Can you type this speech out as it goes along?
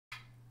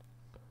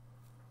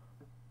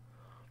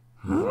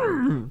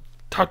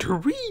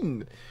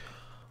Tatooine!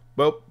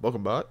 Well,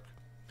 welcome back.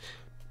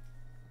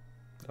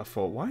 I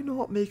thought, why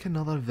not make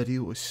another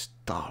video with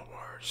Star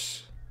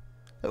Wars?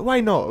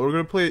 Why not? We're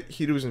going to play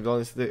Heroes and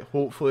Villains today.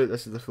 Hopefully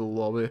this is the full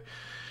lobby.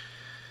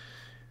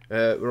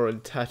 We're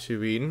on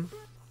Tatooine.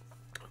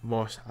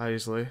 Mos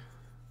Eisley.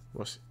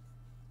 Mos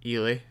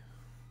Eisley.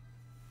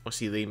 Mos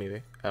Eisley,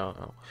 maybe. I don't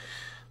know.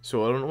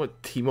 So I don't know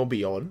what team I'll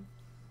be on.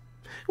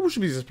 I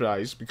wouldn't be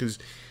surprised because,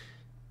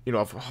 you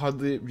know, I've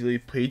hardly really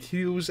played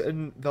Heroes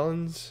and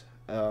Villains.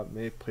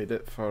 Maybe played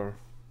it for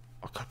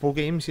a couple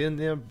games here and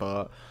there,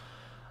 but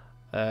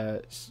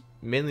it's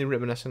mainly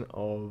reminiscent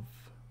of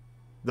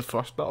the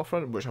first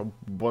Battlefront, which I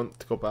want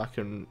to go back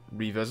and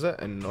revisit,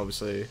 and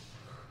obviously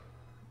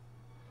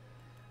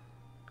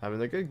I'm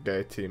in a good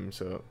guy team,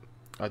 so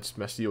I just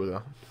missed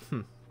Yoda.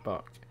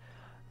 Fuck.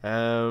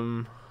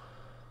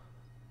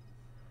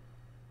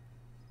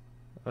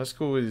 Let's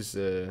go with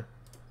oh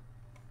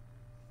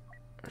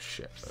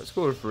shit. Let's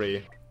go with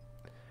Rey.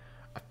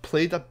 I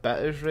played a bit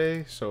as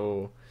Rey,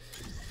 so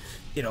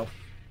you know,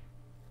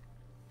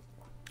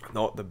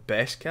 not the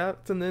best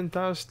character in the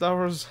entire Star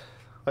Wars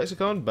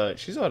lexicon, but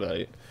she's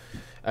alright.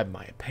 In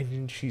my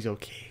opinion, she's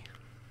okay.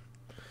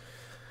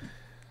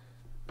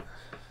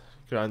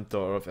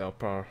 Granddaughter of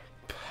Emperor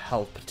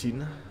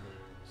Palpatine.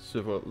 So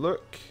we've got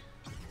Luke,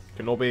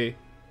 Kenobi,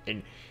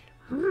 and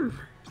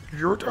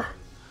Yoda,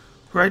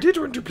 who I did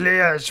want to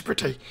play as,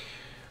 but I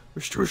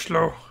was too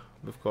slow.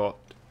 We've got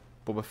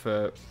Boba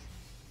Fett,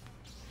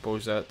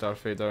 Boza,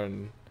 Darth Vader,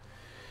 and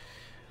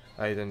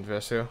Iden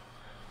Versio.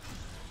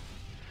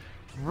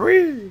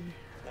 Whee!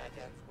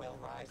 Legends will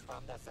rise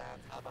from the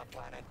sands of a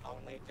planet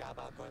only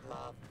Jabba could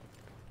love.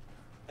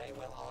 They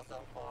will also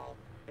fall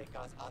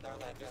because other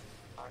legends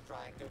are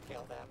trying to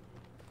kill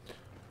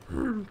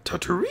them.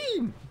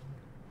 Tatooine!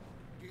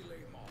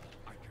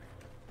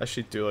 I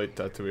actually do like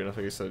Tatooine. I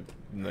think it's a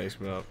nice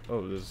map.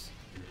 Oh, there's...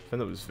 I think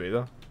that was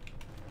Vader.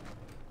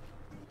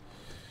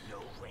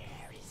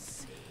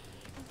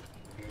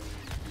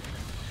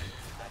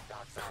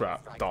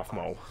 Crap, Darth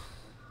Maul.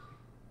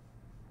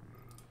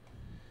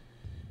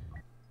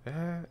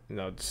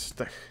 No,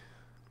 just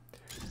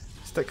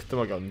stick to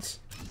my guns.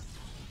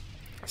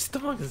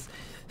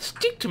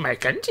 Stick to my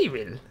guns, you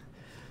will.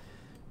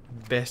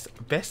 Best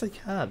I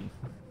can.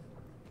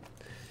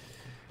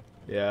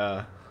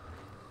 Yeah.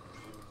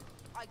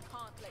 I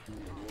can't let you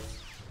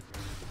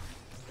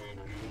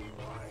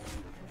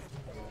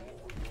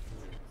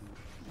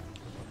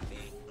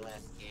The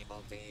less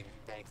evil team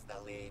takes the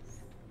lead.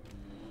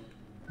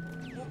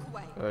 walk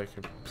away. I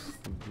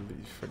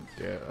completely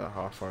forget that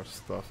half our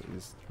stuff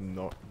is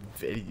not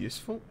very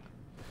useful.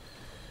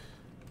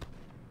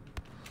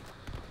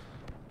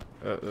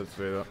 That's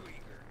Vader.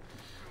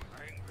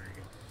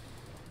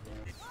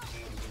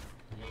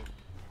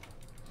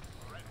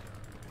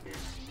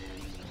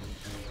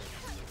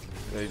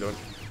 No, you don't.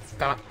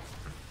 Damn it.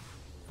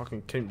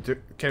 Fucking Count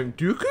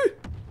Dooku?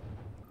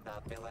 The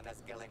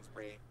villainous killing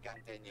spree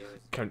continues.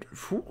 Count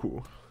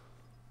Fuku?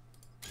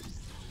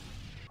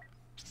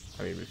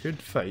 I mean, we could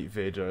fight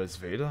Vader as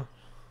Vader.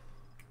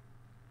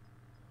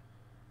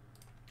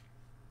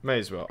 May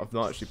as well. I've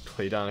not actually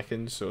played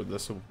Anakin, so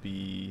this will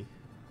be...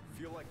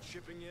 Feel like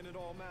chipping in at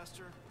all,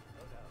 Master?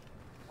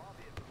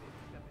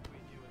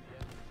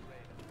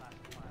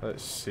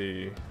 Let's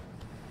see.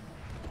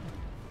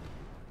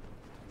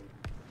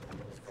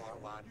 Score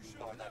one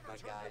for the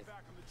good guys.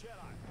 Back on the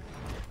Jedi.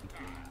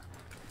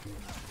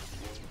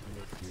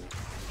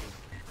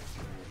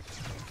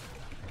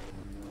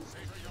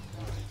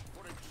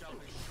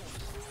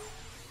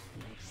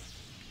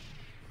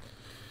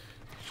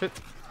 Shit.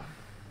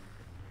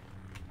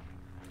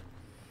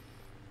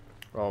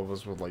 Oh,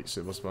 those were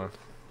lightsabers, man.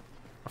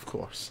 Of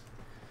course.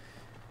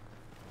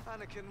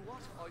 Anakin,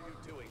 what are you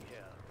doing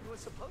here? You were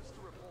supposed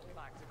to report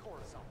back to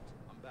Coruscant.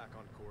 I'm back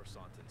on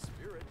Coruscant in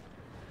spirit.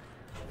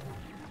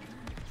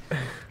 I'm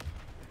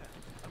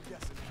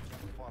guessing you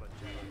haven't fought a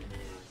Jedi.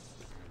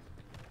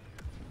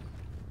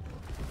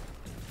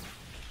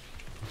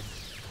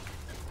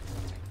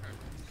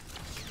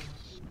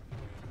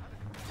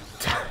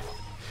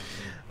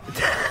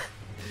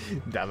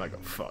 Damn, I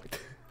got fucked.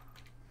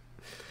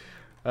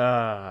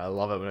 I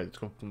love it when it's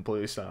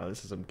completely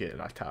silent as I'm getting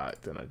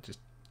attacked and I just...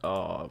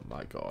 Oh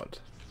my god.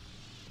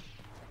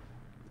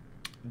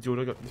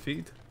 Yoda got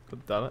defeated?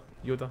 God damn it,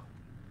 Yoda.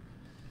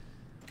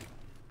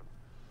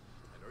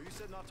 I know you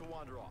said not to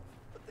wander off,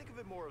 but think of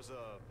it more as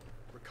a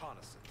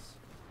reconnaissance.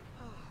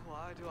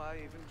 Why do I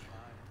even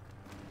try?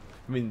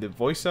 I mean, the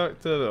voice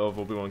actor of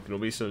Obi-Wan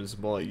Kenobi sounds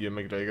more like Ewan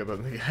McGregor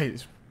than the guy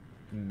that's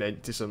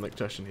meant to sound like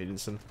Christian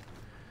Haydenson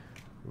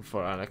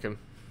for Anakin.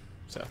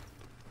 So...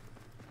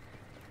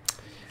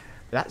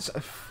 That's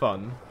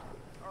fun.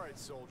 Alright,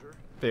 soldier.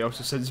 But he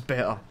also sounds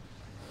better.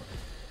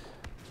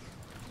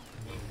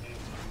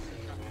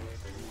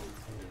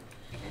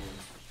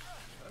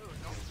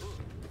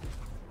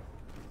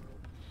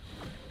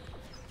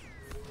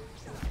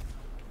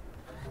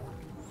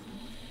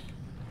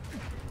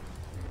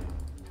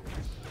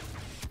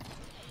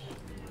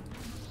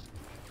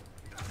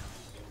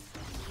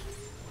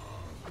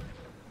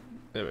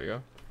 There we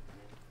go.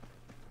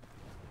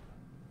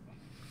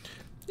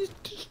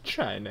 Just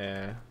trying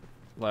to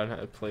learn how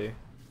to play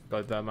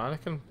goddamn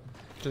Anakin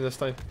during this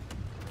time.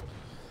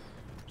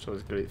 So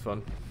it's great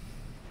fun.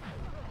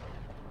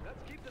 Let's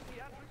keep the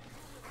theatrics.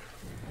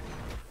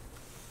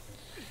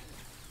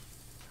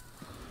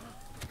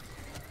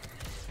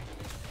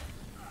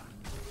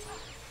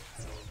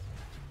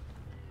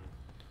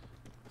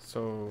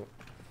 So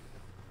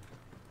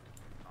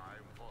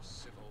Time for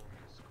civil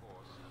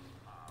discourse has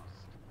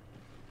passed.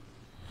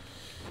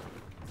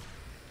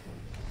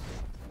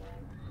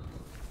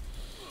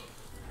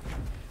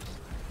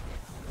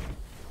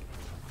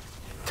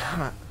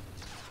 damn it.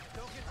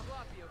 Don't get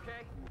sloppy,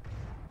 okay?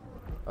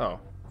 Oh,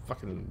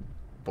 fucking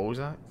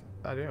Bozak?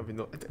 I don't even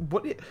know.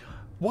 What?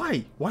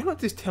 Why? Why not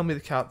just tell me the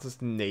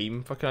character's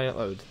name for crying out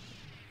loud?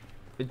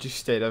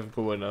 Instead of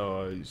going,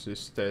 oh, it's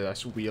just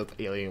this weird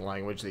alien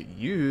language that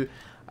you,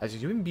 as a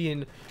human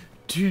being,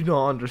 do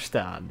not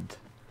understand.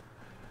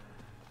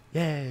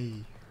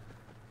 Yay.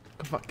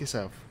 Go fuck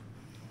yourself.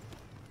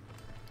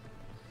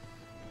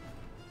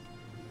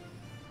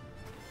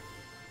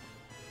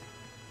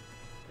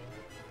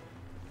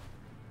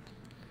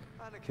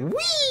 Anakin,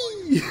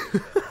 Whee! to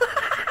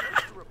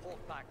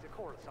report back to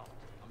Coruscant.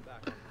 I'm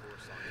back on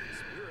Coruscant in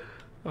spirit.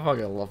 I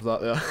fucking love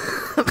that there.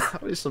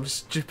 That was some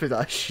stupid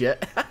ass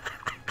shit.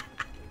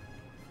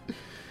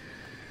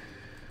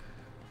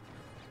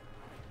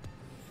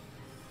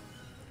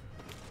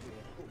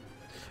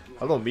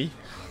 Hello, me.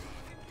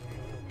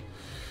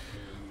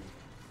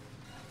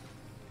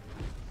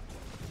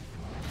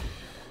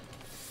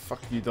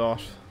 Fuck you,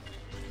 Darth.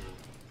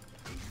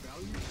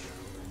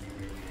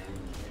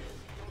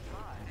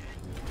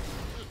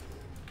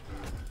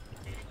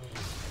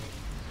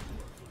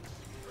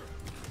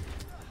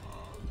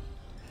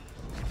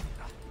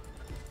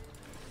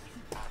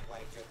 Halfway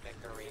to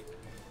victory.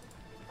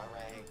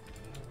 Hooray.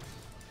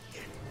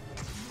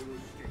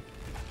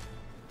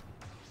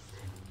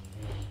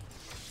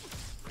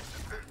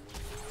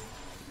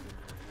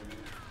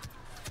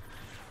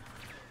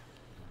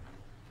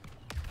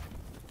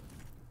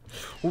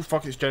 Oh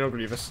fuck, it's General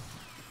Grievous.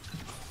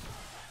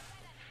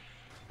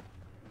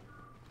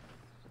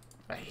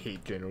 I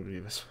hate General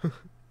Grievous.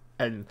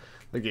 In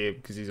the game,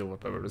 because he's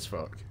overpowered as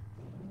fuck.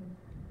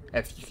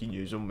 If you can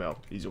use him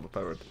well, he's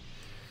overpowered.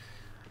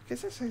 I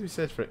guess that's how we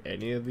said for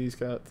any of these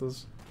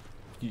characters.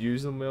 If you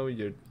use them well,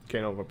 you're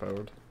kind of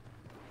overpowered.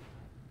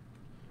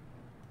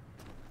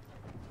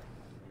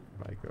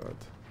 My god.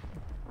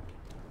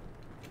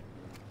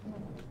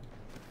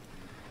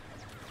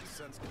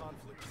 Sense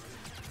conflict.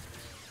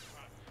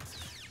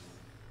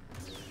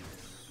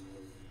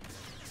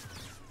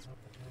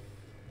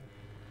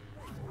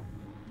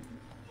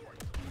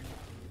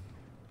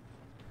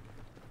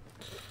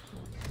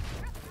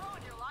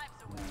 Throwing your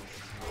lives away.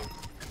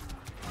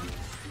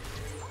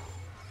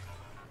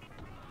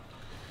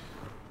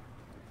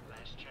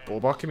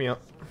 Boba, come here.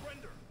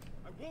 Surrender.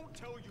 I won't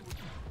tell you.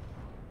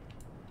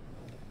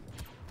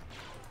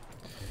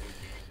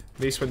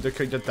 Mace Windu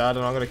killed your dad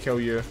and I'm gonna kill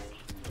you.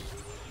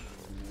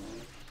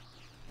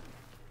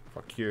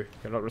 Fuck you.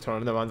 You're not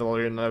returning the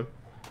Mandalorian now. You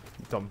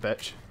dumb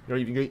bitch.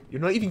 You're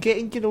not even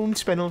getting your own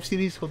spin-off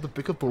series called The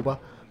Book of Boba.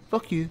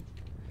 Fuck you.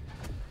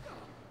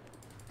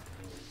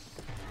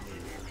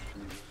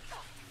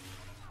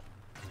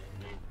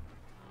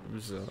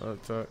 Who's that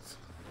attacked?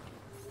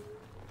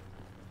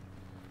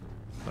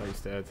 Oh,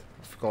 he's dead.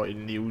 I forgot he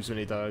kneels when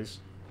he dies.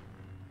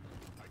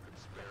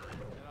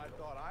 And I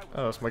thought I was.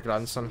 Oh, it's my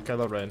grandson,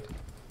 Kylo Ren.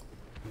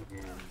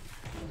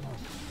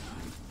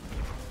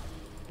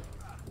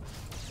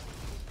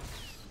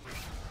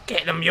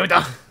 Get him,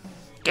 Yoda!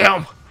 Get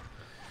him!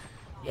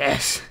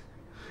 Yes!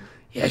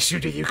 Yes,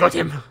 Yoda, you got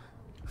him!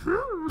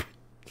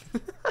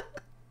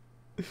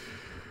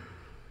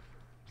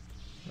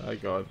 My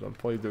god, I'm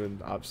probably doing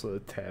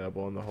absolutely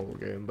terrible in the whole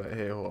game, but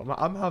hey ho,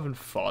 I'm having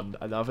fun,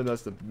 and I think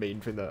that's the main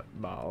thing that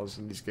matters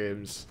in these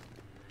games.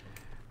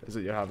 Is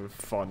that you're having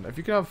fun. If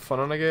you can have fun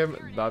on a game,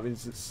 that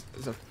means it's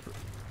a...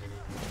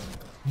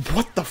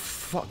 What the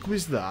fuck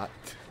was that?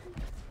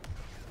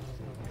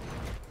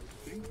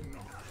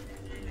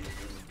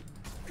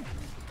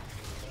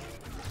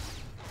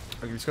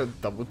 I just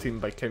got double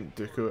teamed by Count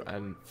Dooku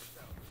and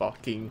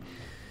fucking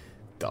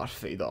Darth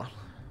Vader.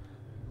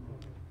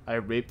 I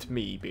raped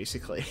me,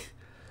 basically.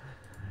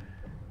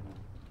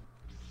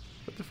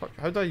 What the fuck?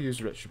 How do I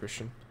use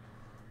Retribution?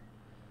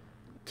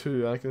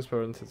 2, Anakin's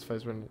power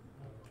intensifies when...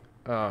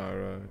 Ah,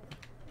 right.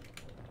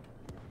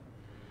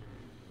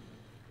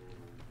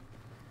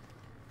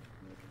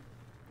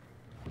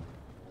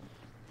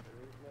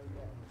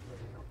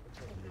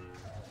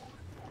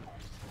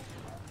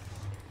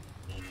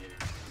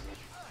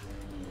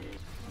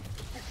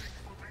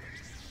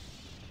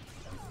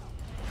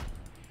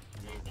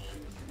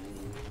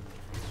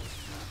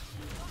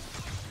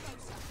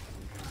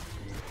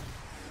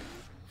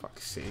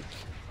 Fuck's sake.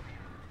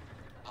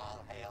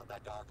 All hail the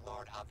Dark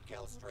Lord of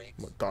Kill Streaks.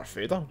 What, Darth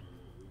Vader?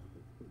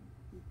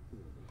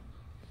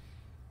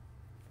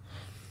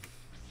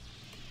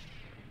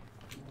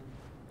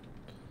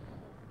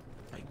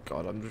 My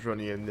God, I'm just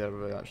running in there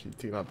without actually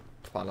taking a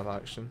plan of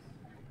action.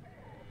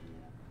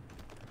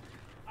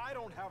 I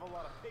don't have a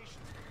lot of patience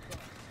with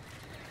guns.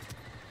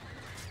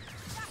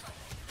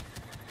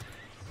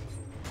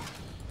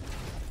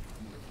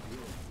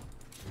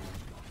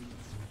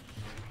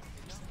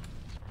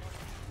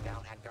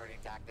 Down and dirty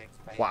tactics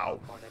pay Wow.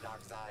 off for the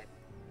dark side.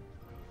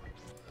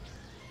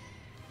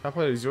 Can I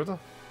play as Yoda?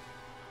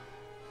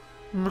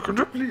 Can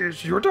I play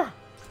as Yoda?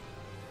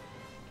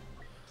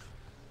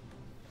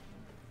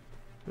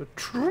 The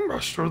true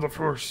master of the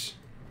Force.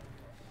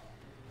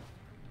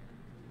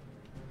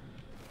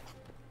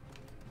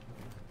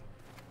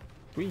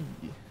 Wee.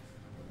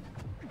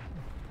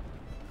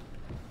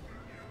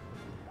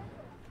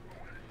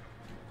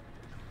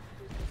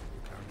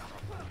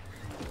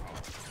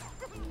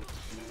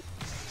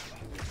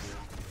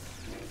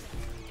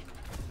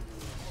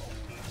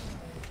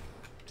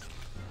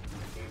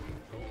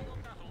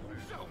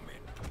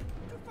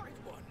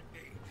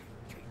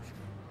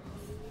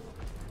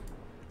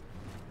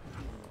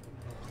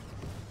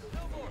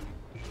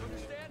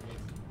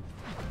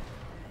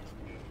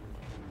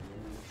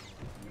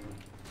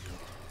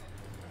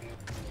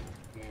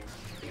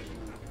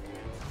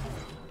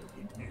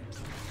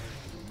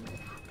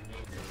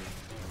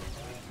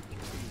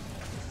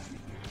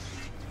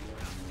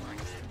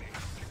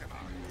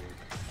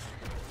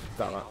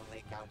 Damn it.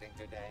 Only counting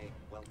today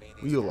will be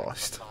the We stacks of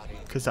lost. bodies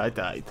Because I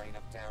died. the reign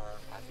of terror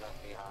has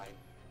left behind.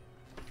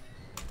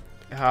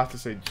 I have to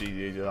say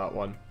GG to that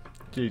one.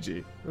 GG.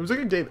 It was a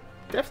good game.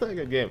 Definitely a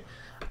good game.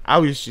 I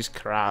was just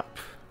crap.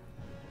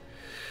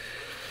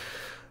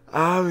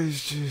 I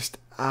was just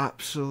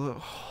absolute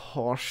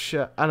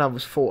horseshit. And I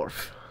was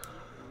fourth.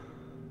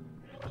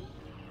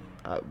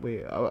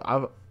 Wait,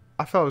 I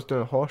thought I was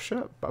doing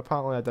horseshit, but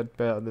apparently I did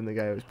better than the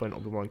guy who was playing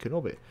Obi-Wan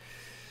Kenobi.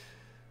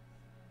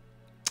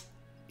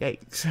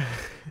 Yikes.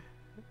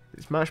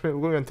 It's matchmate,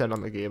 we're going to turn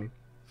on the game.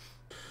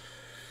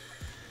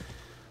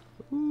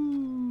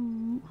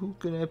 Ooh, who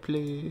can I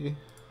play?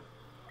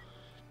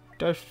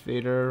 Darth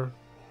Vader.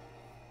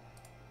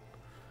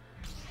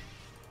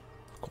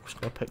 Of course,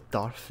 I'm gonna pick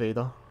Darth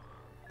Vader.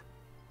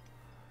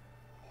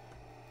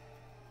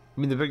 I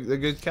mean, the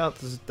good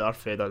characters: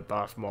 Darth Vader,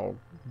 Darth Maul,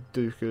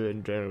 Dooku,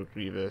 and General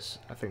Grievous.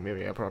 I think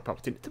maybe Emperor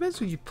Palpatine. It depends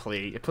who you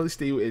play. Your play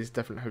style is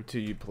different how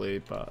you play,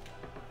 but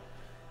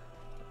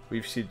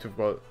we've seen we've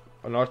got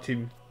on our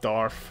team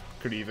Darth,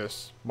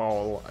 Grievous,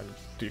 Maul, and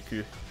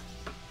Dooku.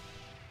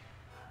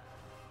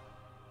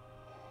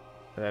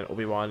 And then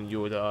Obi-Wan,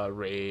 Yoda,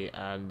 Rey,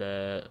 and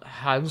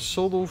Han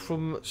Solo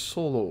from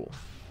Solo.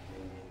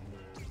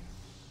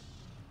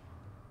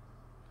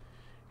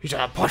 He's an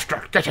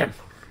imposter! Get him!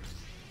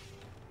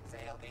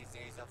 Sail these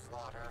seas of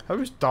slaughter. How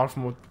is Darth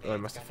Maul? Oh, I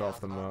must have fell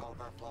off the map.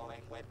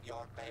 Overflowing with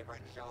your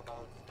favorite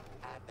showboats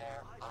and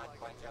their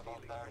unquenchable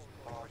thirst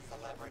for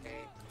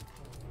celebrity.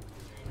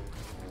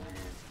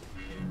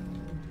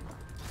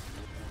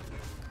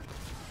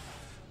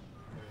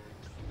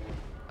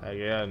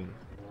 Again.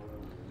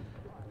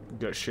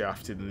 Got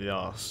shafted in the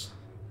arse.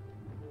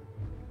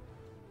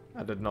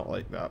 I did not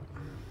like that.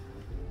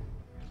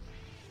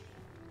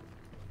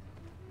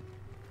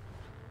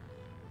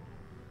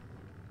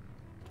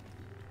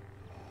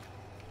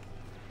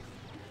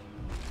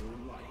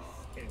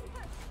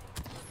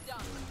 Done.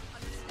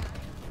 Understand.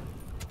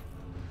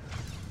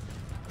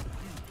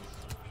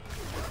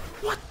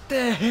 What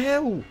the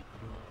hell?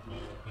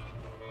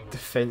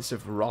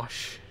 Defensive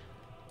rush.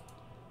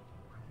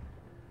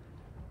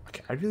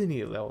 Okay, I really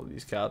need to level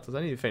these characters.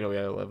 I need to find a way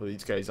to level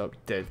these guys up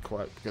dead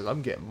quick because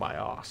I'm getting my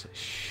ass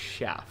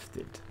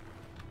shafted.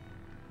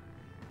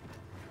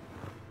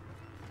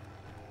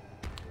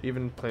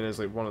 Even playing as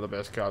like one of the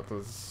best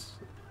characters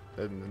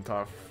in the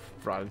entire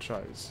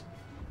franchise.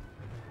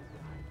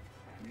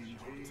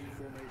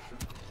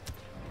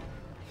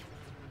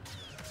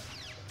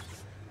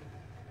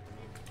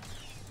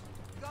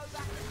 Go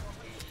back.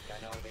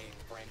 Kenobi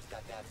brings the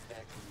death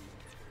stick.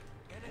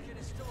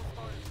 Anakin is still a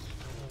part.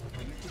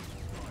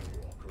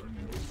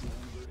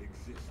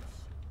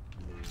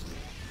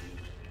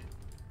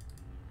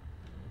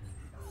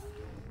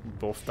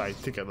 Both died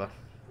together.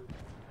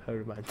 How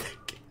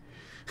romantic.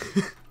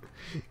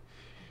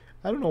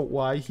 I don't know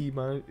why he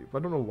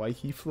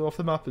flew off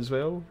the map as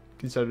well,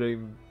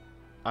 considering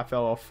I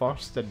fell off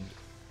first and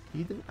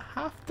he didn't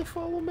have to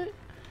follow me.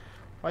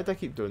 Why do I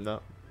keep doing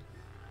that?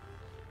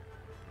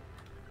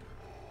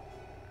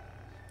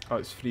 Oh,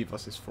 it's 3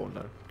 versus 4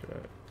 now.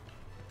 Great.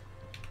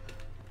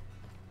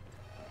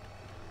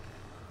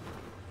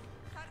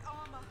 That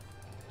armor.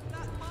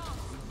 That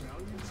mask.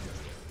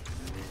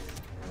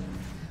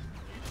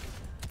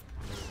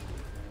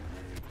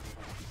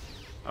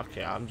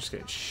 Okay, I'm just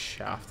getting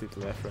shafted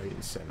left, right,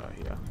 and centre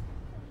here.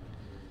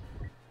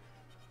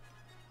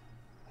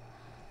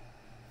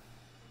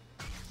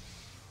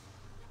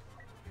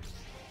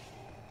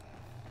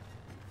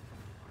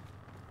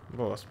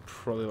 Well, that's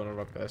probably one of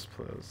our best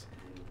players.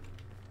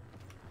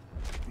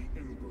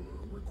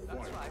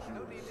 That's right,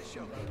 no need to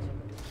show.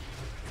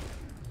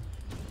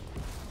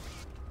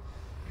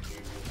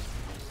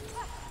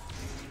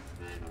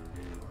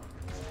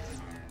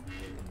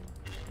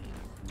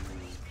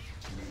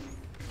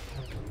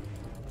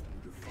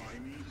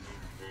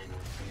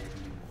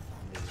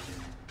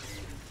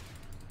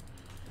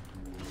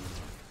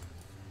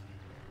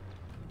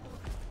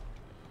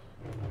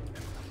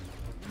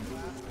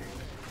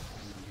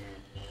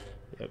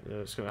 Yep,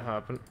 no, it's gonna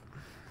happen.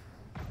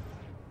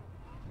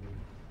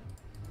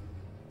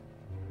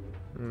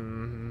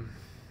 Hmm.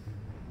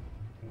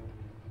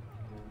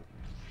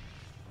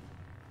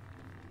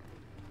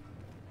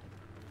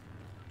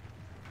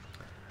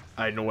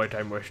 I know what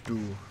I must do.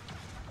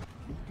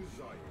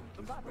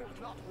 The battle's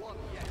not won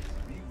yet.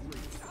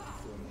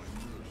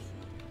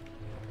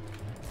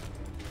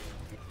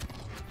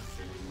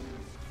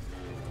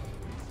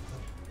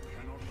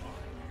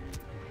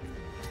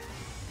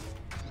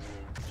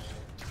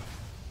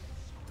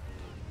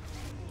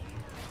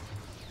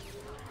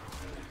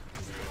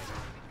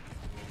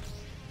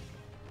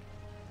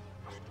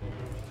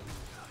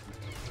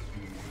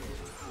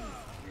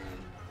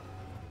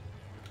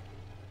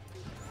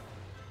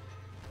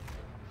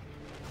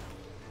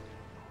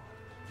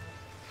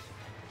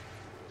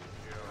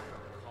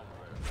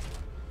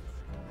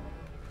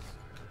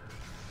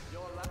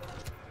 Your left is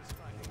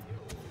striking you,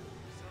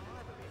 so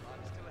I believe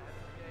I'm still ahead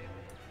of the game.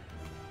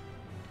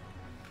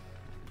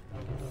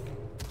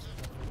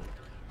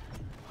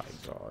 My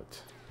God.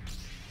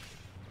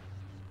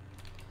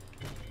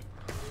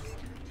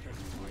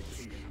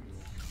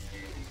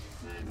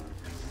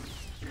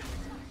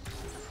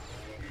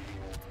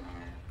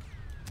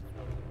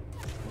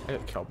 I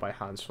got killed by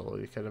Han Solo, are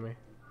you kidding me?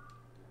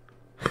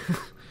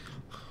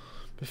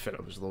 Before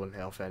I was low in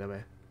health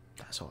anyway.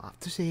 That's all I have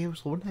to say, I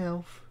was low in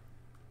health.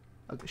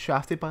 I got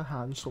shafted by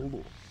Han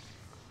Solo.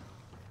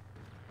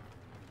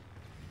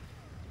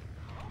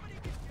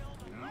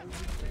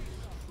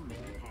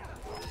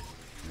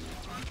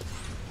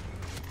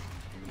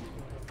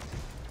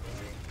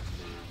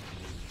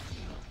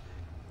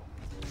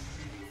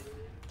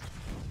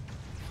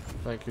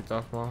 Thank you,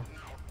 Darth Maul.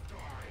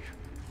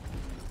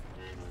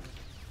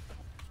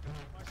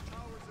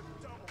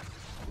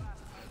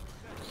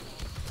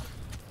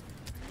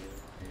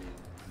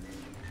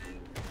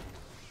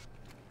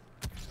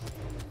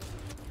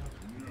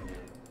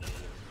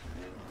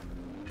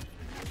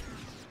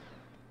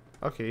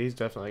 Okay, he's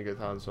definitely a good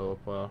Han Solo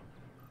player.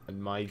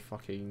 And my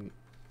fucking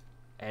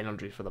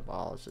energy for the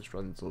balls just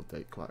runs so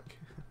dead quick.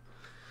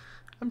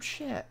 I'm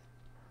shit.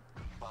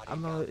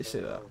 I'm not allowed to say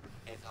that.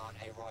 Is on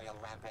a royal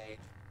rampage.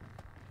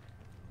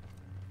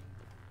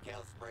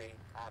 Kill spree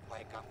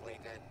halfway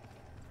completed.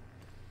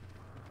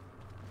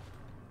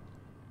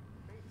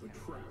 The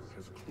trap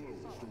has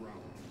closed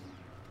around you.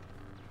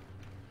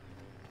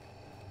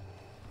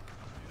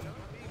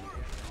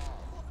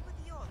 What were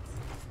the odds?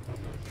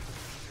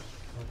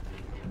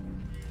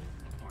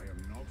 I am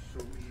not so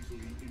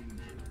easily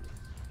injured.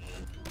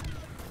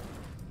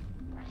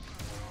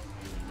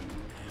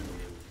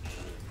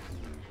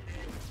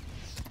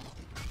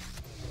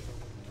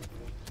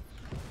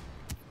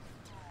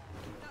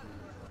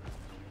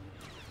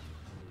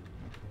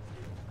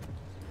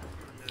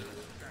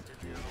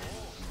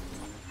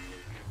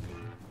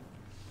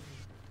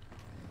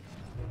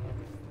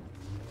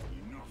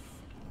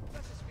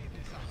 Let's just speed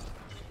this up.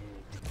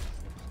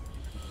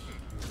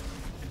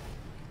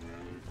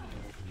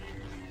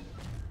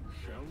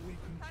 Shall we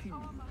That continue?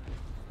 armor.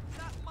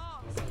 That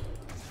Mars.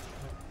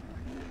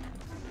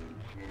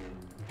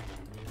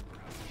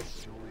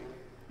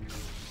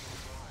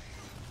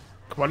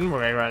 Come on,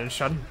 we're around,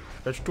 son.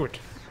 Let's do it.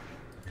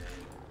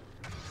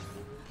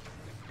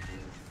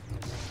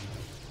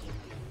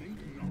 Think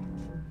not.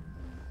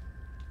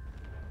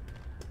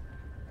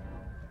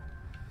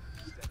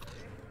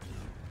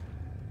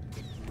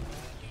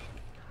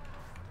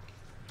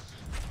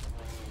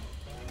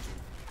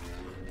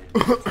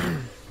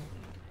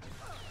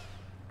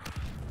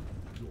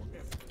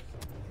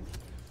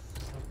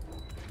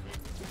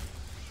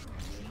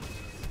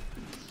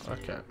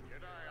 Okay.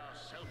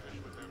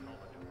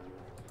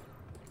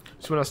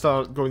 So when I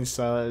start going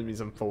silent, it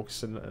means I'm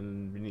focusing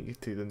and we need to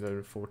take them down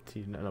to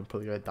 14 and I'm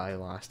probably going to die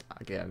last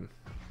again.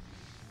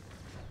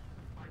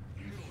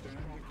 You stand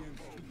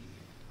against me.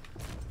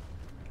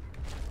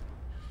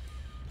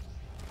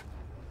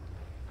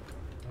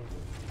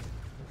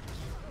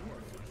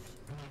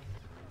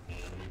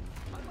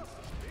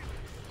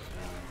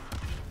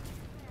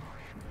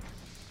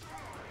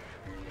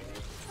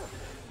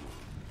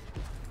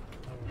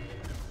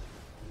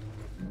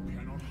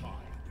 Cannot hide.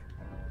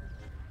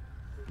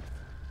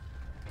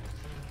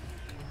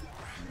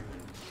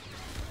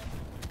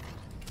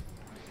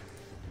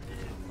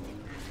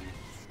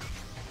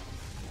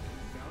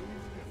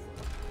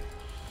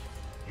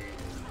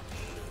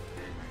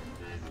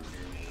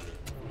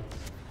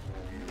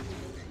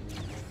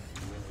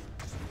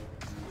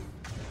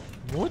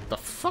 What the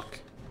fuck?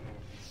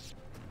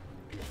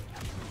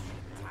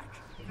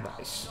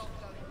 Nice.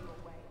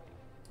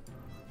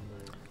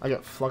 I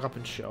got flung up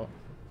and shot.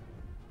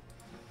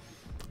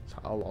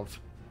 That's what I love.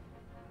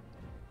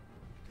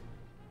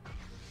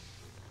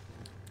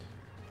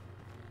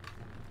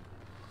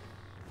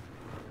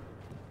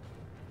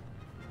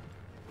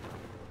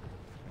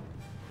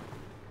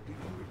 Did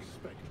you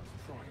expect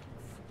triumph?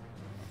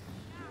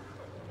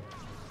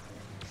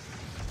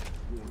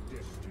 Your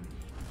destiny.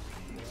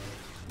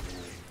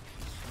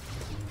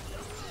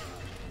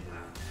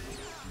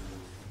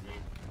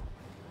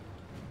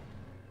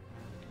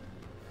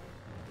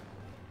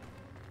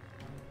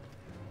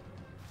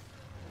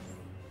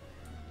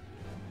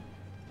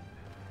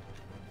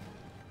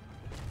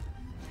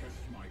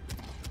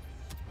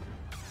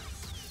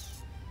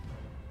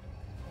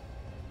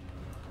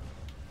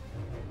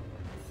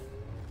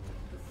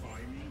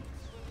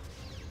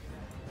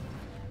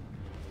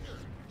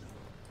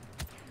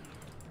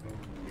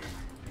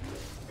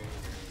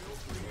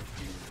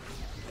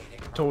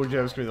 Told you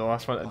I was going to be the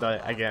last one to die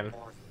again.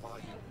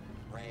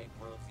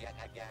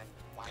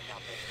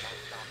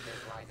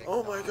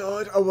 Oh my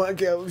god, I want to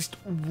get at least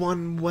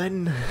one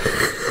win.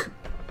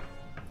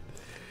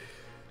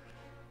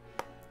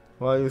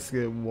 Why let's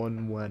get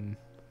one win?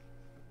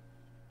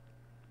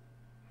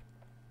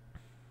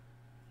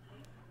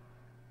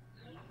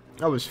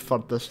 I was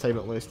third this time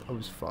at least. I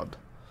was third.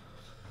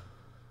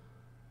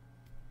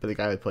 But the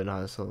guy who played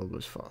Hansel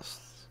was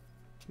first.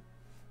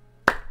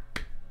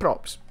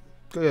 Props.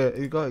 Yeah,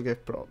 you gotta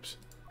give props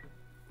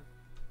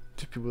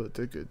to people that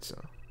do good, so.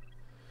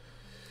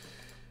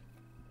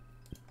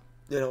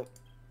 You know.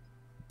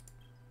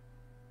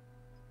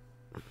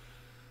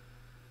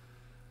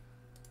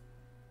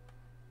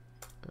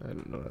 I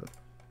don't know that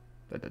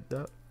I did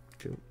that.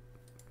 Cool.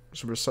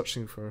 So we're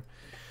searching for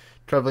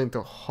traveling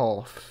to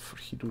Hoth for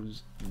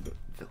heroes and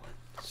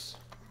villains.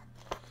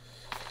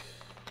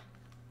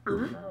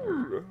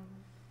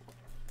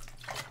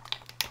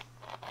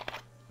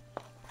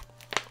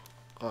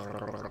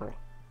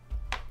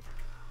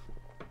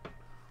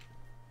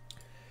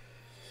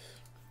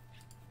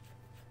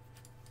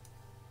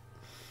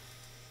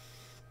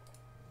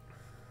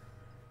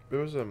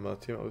 Where was I in my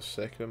team? I was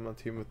second in my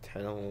team with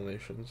 10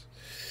 eliminations.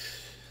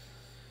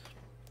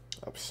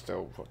 I'm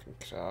still fucking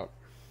crap.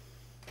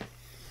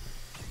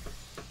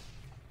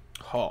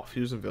 Hoth,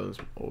 heroes and villains.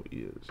 Oh, he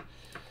is.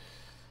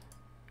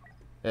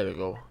 There we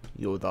go.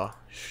 Yoda,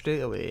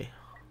 straight away.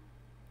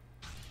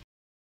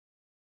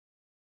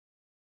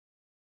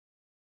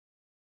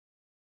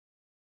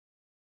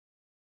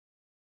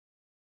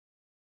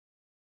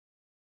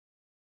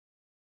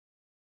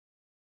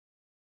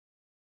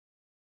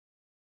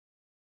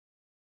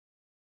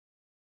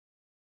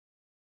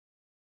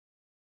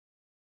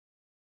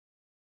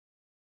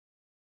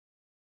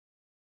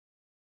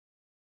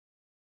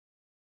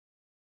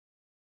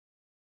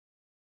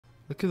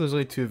 Look at there's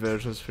only two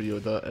versions for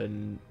Yoda,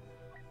 and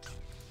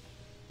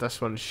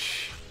this one,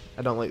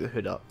 I don't like the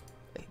hood up.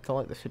 I don't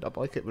like the hood up,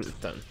 I like it with it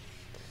down.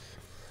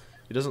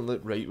 It doesn't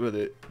look right with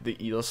the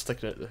ears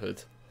sticking out the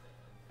hood.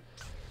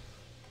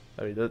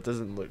 I mean, that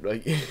doesn't look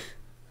right.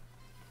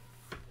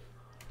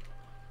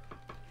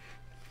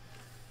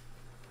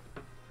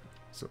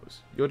 So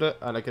it's Yoda,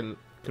 Anakin,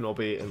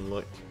 Kenobi, and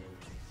Luke.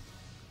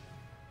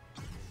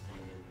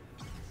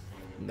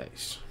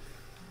 Nice.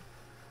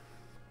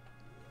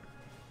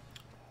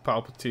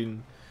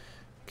 Palpatine,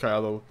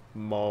 Kylo,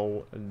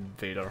 Maul, and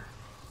Vader.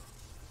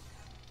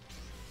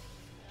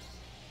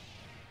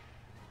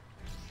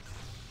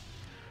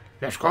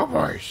 Let's go,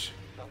 boys!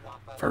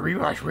 For we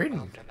must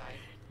win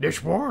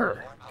this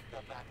war!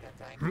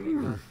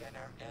 The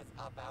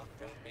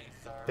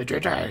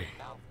Jedi!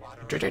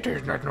 The Jedi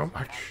does not know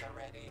much,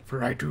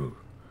 for I do.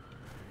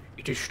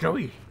 It is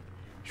snowy,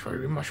 so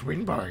we must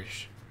win,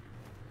 boys.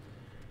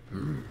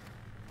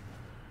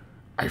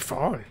 I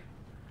fall.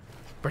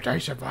 But I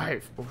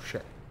survive. Oh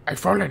shit. I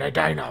fall and I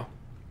die now.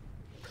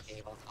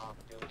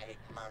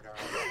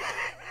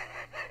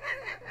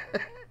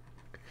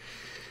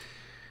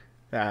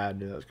 I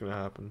knew that was gonna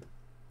happen.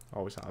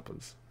 Always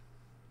happens.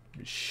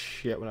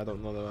 Shit when I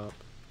don't know the map.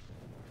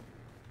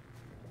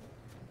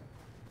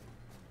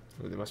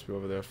 Oh, they must be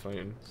over there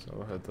fighting, so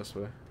I'll head this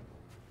way.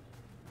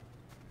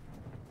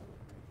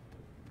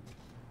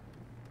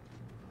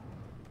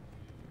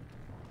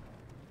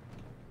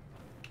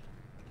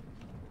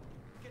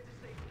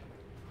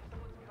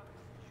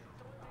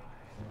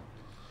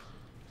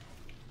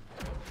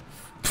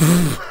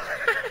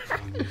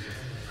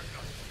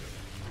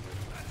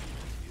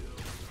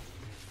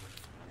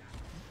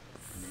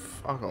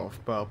 Fuck off,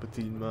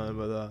 Palpatine, man,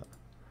 with that.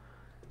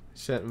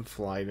 Set him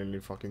flying and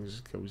he fucking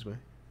just kills me.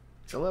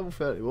 It's a level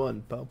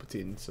 31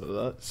 Palpatine, so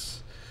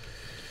that's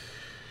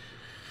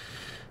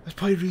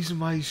probably the reason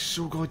why he's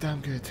so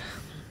goddamn good.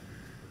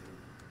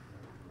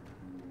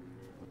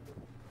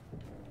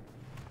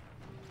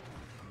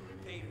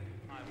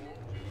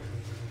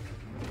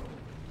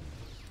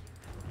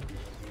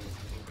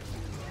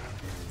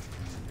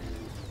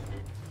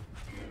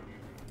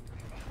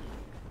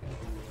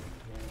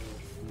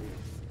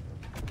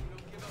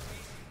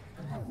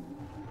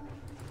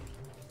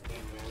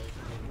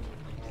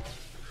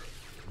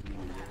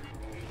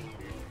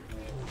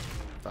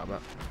 Damn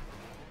it.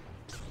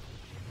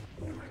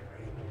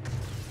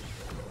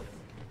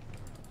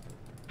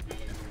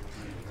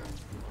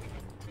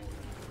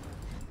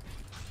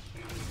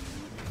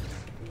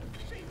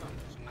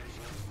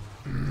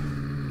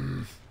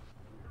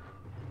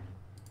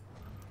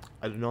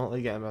 I do not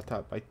like getting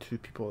attacked by two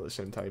people at the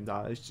same time.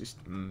 That is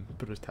just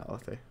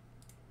brutality.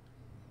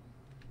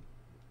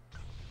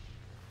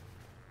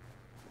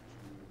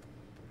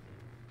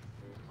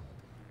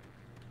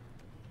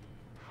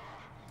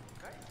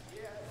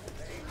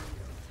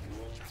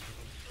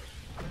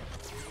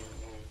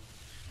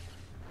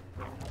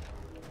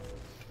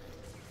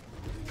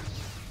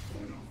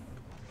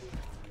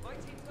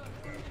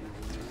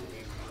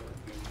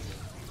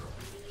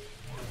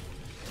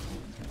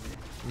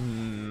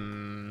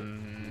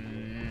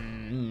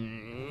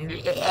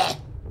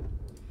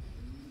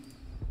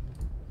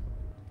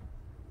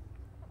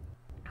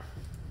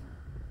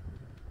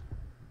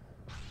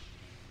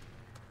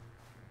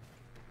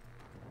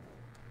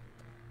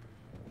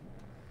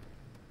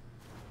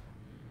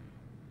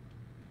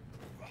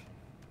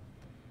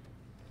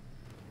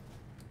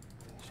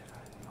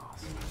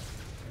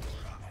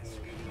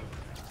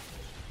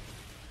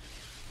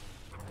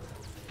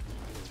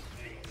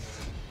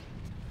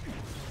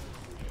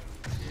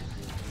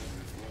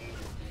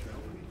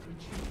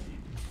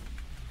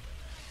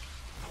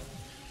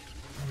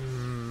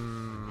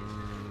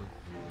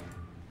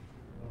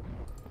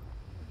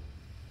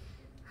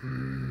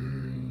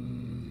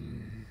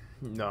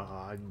 No,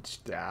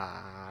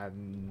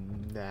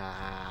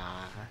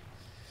 nah.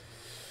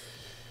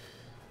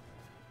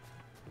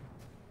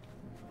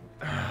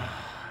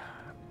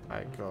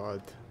 My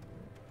God.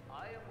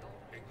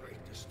 A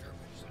great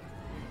disturbance.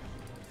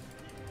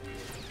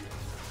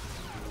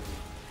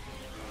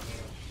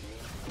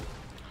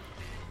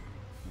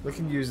 They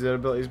can use their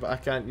abilities, but I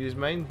can't use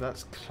mine.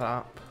 That's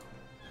crap.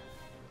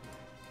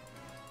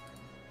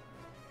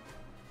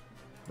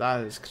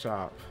 That is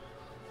crap.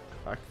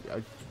 I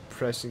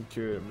pressing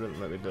Q, it wouldn't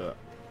let me do it.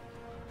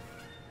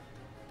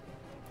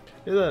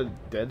 Either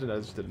dead and I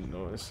just didn't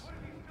notice.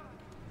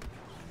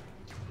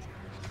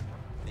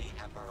 The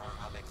Emperor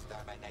of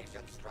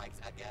Extermination strikes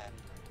again.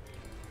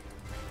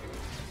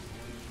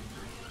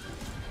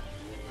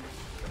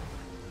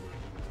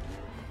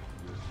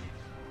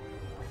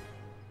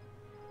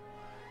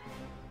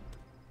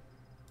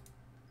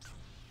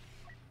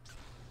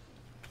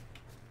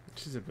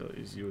 Which his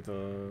abilities,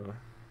 Yoda?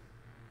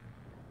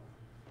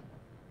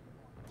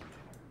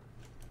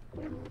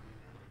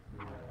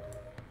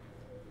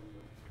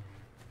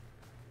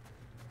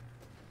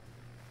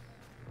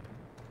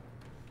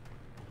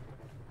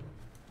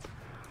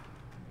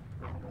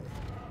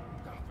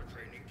 Alpha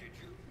training, did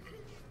you?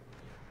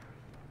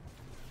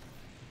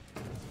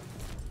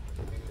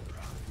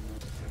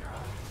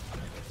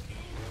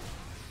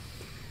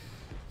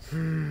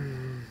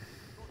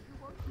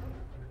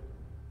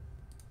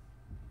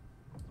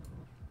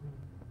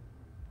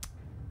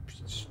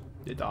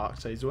 The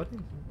dark side's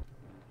winning.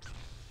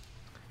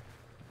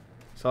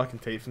 So I can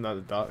take from that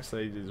the dark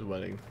side is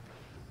winning.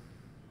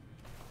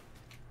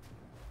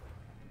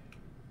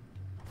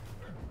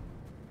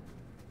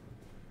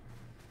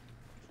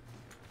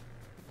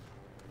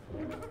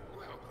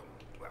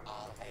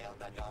 All hail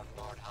the Dawn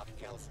Lord of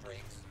Kill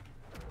Streaks.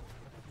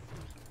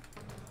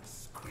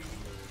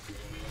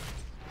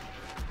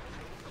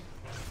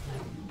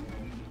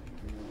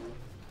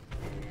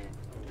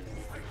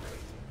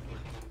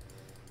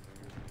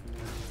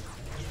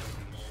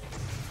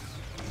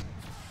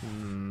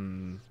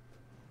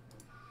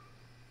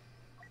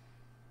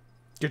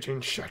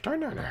 Getting shut on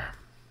there.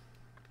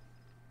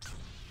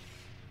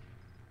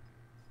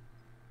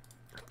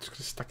 Just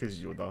gonna stick as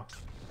Yoda.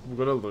 We're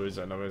gonna lose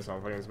it anyway, so I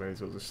think it's might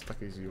as well just stick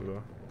as Yoda.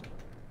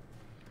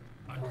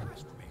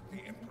 Underestimate the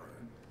Emperor.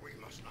 We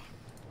must not.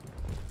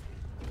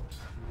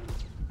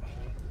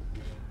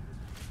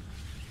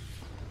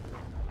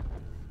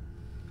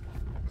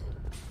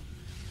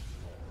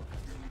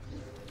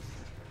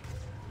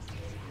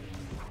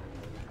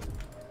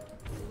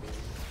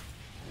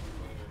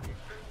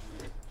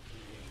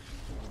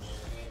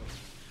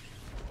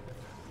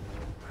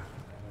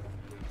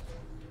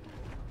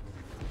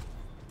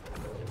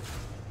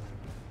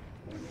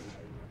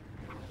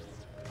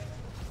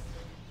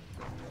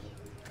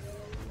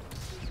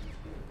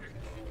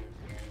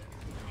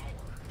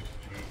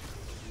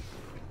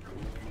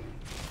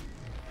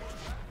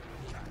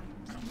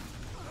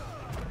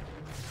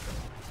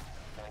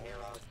 The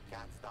heroes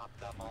can't stop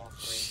the mole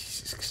streak.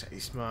 Jesus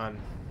Christ, man.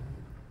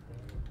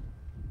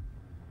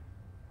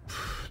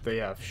 They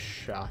have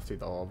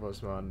shafted all of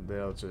us, man.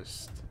 They're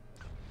just...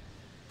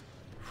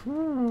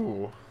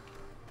 Whew.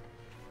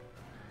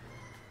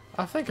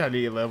 I think I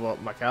need to level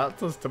up my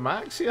characters to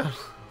max here.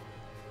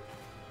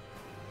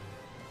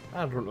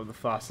 I don't know the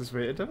fastest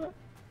way to do it.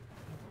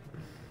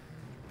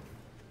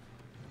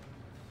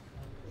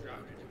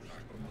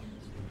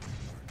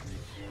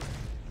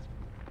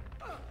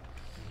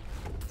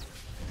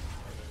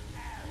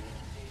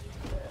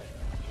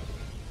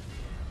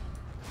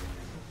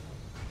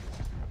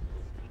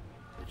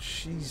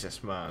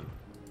 Jesus, man.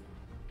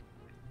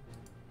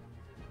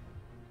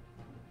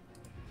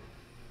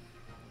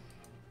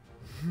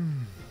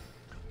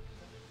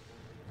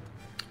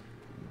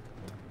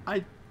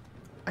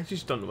 I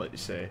just don't know what to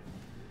say.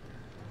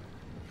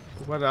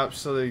 We're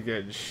absolutely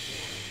getting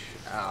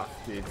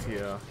shafted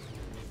here.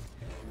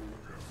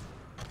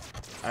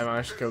 I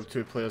managed to kill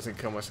 2 players and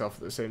kill myself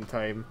at the same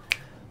time.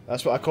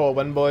 That's what I call a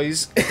win,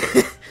 boys.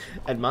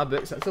 In my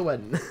books, that's a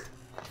win.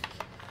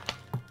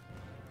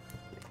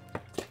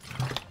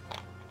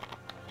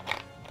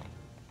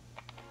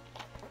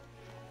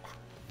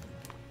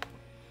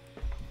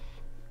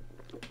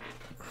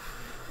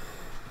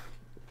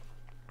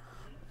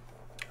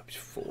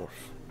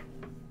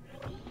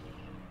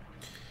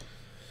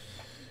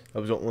 I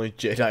was the only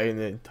Jedi in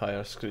the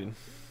entire screen.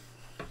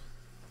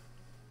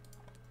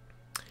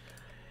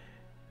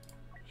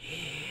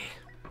 Yeah.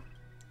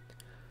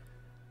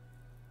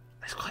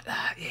 It's quite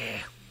that,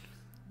 yeah.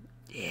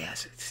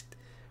 Yes, it's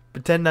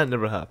pretend that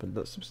never happened.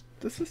 Let's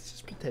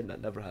just pretend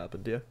that never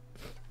happened, yeah.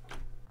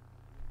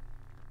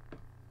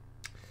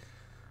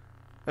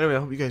 Anyway, I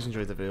hope you guys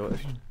enjoyed the video.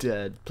 If you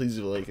did, please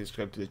leave a like and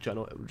subscribe to the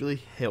channel. It would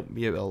really help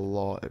me out a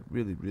lot. It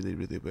really, really,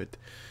 really would.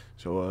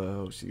 So,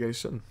 I'll see you guys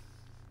soon.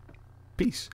 Peace.